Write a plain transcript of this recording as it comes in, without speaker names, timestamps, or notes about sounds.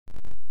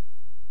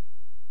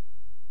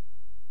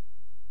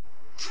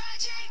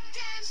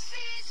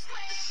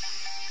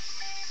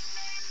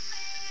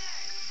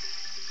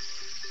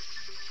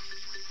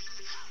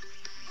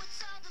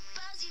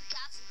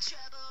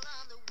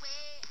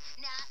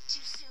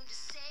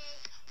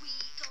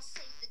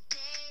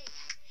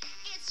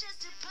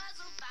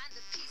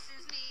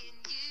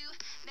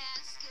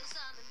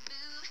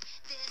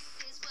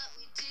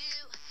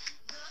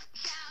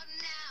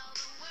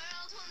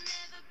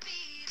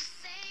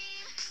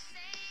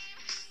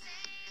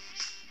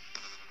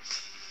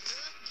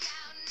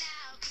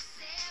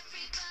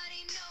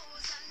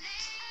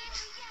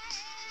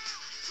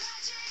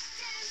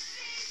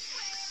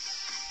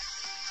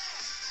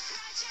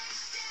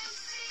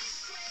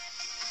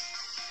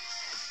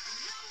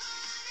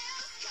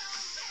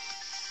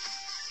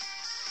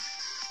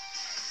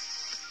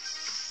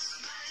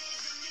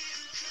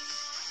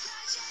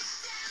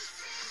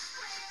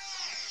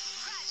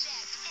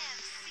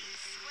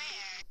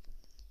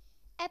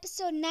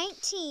episode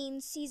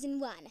 19, season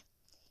 1,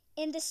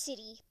 In the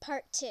City,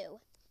 part 2.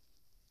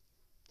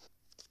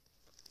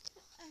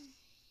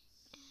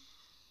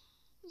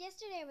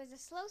 Yesterday was a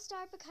slow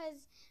start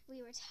because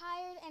we were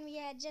tired and we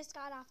had just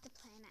got off the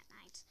plane at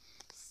night.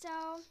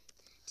 So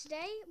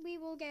today we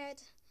will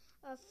get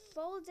a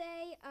full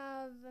day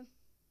of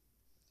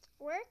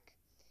work,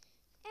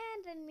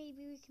 and then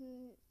maybe we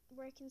can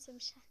work in some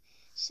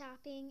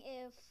shopping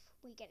if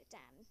we get it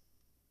done.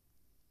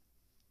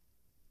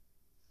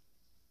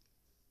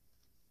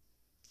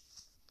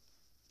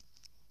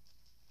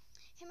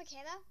 Hey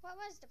Michaela, what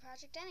was the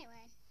project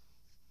anyway?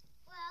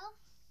 Well,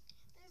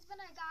 there's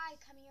been a guy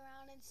coming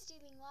around and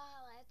stealing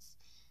wallets.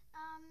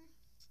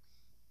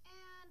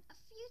 And a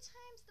few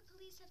times the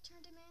police have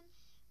turned him in,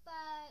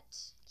 but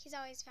He's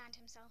always found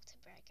himself to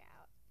break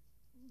out.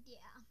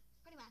 yeah,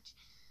 pretty much.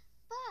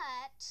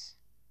 But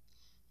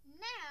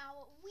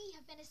now we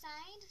have been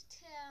assigned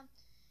to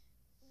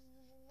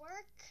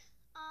work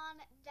on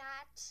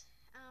that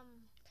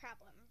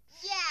Problem.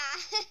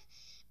 Yeah,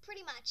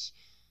 pretty much.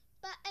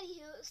 But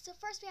anywho, so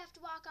first we have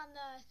to walk on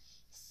the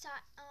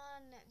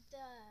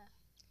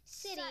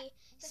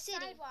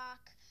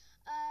sidewalk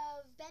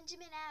of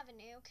Benjamin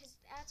Avenue, because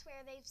that's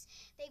where they've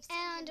seen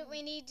And him.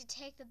 we need to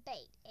take the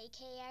bait,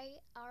 aka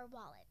our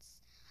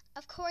wallets.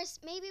 Of course,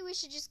 maybe we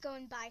should just go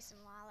and buy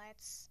some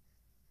wallets,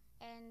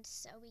 and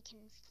so we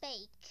can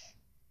fake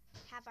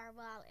have our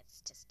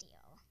wallets to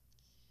steal.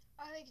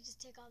 Or we could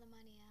just take all the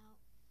money out.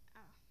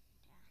 Oh,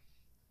 yeah,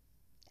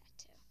 that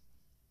too.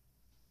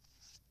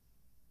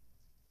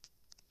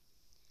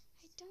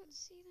 I don't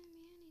see the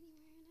man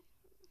anywhere,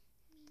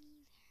 and I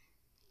don't.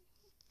 Me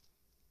neither.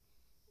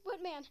 What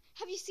man?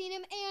 Have you seen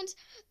him? And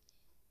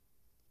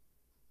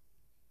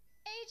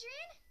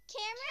Adrian?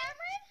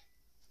 Cameron?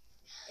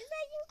 Is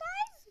that you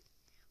guys?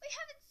 We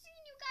haven't seen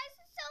you guys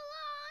in so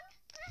long.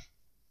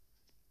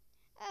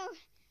 Oh,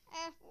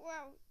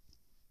 well,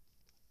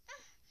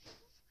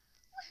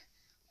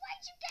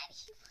 Why'd you get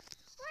here?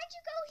 Why'd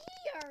you go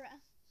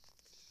here?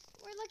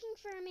 we're looking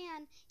for a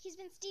man. He's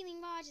been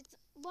stealing wallets.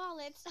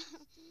 Wallets.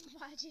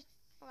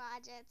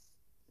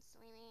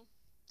 Silly me.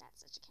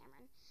 That's such a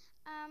Cameron.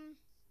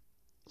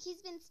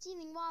 He's been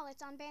stealing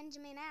wallets on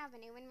Benjamin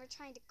Avenue when we're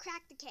trying to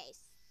crack the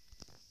case.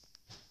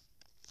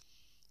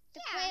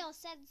 The Yeah. quail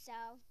said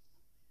so.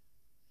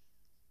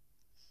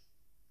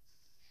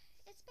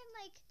 It's been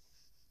like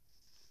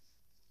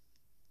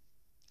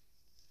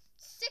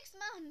 6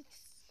 months.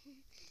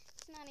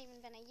 It's not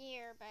even been a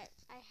year, but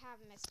I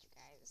have missed you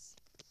guys.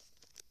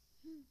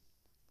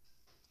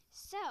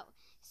 So,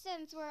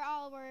 since we're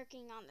all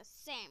working on the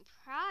same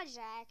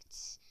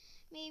project,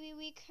 maybe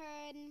we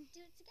could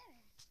Do it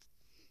together.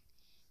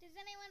 Does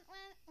anyone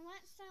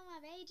want some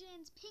of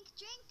Adrian's pink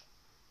drink?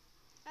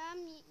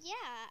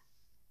 Yeah.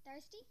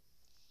 Thirsty?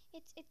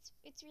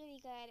 It's really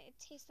good. It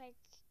tastes like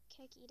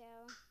cookie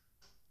dough.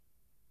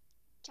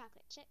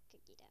 Chocolate chip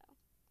cookie dough.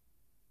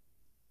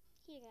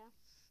 Here you go.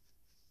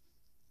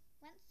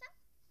 Want some?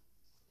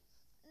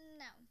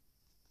 No.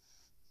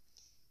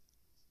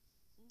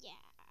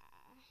 Yeah.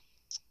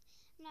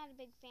 I'm not a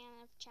big fan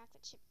of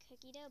chocolate chip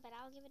cookie dough, but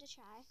I'll give it a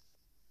try.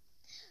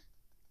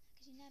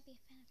 Could you not be a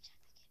fan of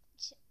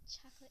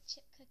chocolate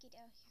chip cookie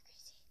dough?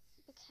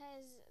 You're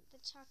crazy. Because the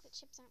chocolate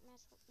chips aren't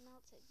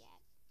melted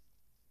yet.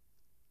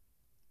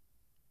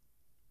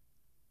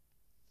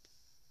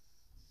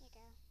 Here you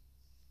go.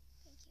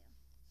 Thank you.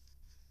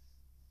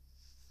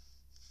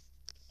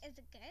 Is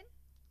it good?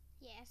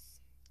 Yes.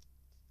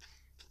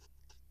 That's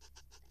what I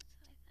thought.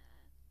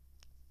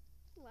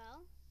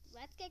 Well,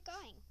 let's get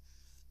going.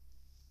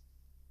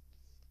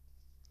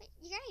 Hey,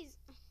 you guys.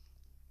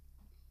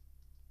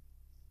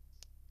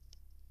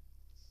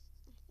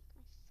 I think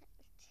my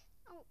foot.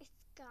 Oh,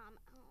 it's gum.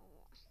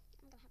 Oh,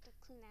 I'm gonna have to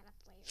clean that up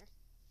later.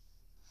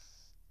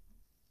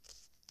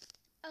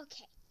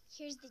 Okay,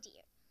 here's the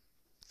deal.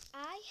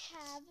 I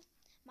have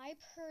my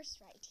purse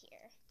right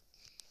here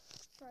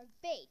for a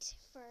bait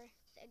for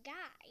the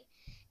guy.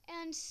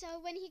 And so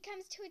when he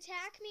comes to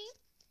attack me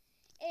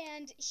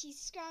and he's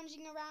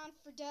scrounging around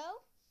for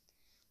dough,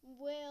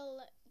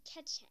 we'll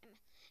catch him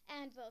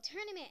and we'll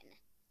turn him in.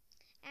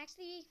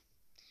 Actually,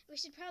 we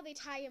should probably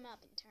tie him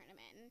up and turn him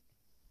in.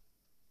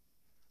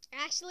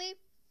 Actually,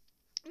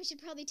 we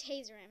should probably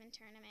taser him and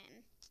turn him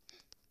in.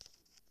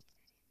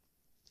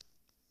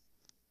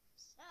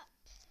 What's up?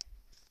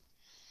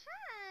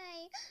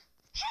 Hi!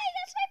 Hey,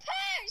 that's my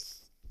purse!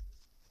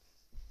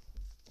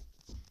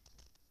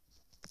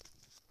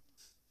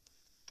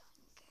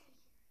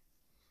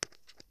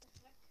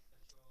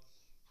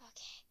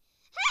 Okay.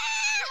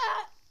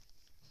 Ah!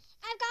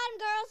 I've got him,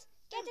 girls!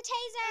 Get the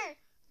taser!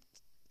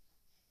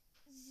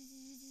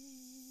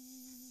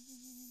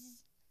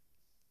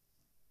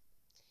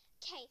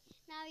 Okay,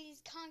 now that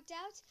he's conked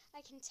out,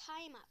 I can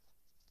tie him up.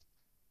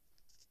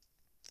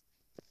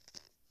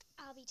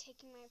 I'll be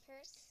taking my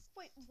purse.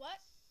 Wait, what?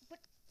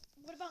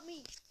 What about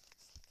me?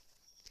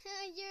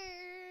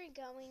 You're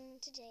going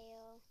to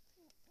jail.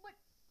 What?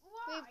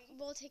 Why?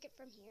 We'll take it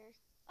from here.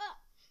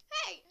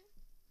 Hey!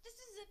 This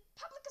is a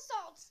public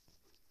assault!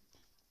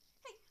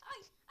 Hey,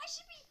 I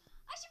should be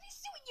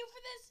suing you for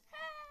this.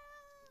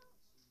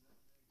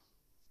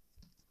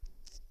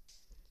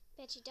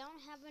 Bet you don't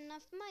have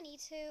enough money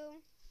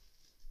to.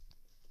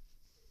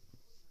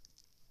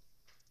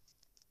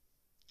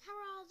 How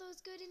are all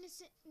those good,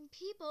 innocent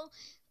people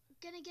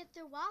gonna get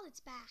their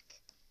wallets back?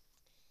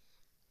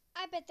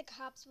 I bet the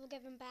cops will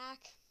give them back.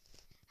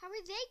 How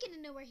are they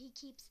gonna know where he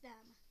keeps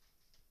them?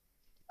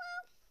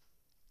 Well,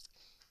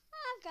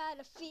 I've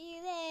got a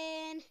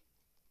feeling.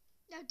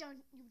 No,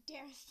 don't you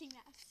dare sing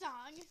that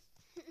song.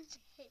 I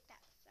hate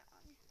that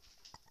song.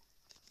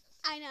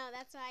 I know,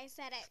 that's why I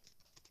said it.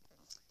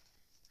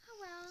 Oh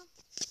well.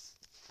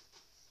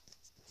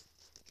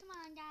 Come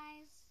on,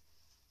 guys.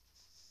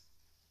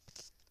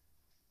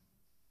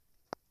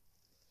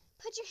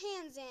 Put your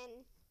hands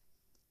in.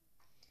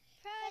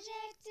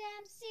 Project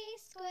MC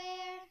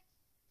Square.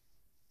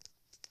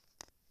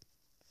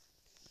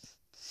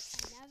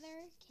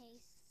 Another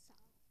case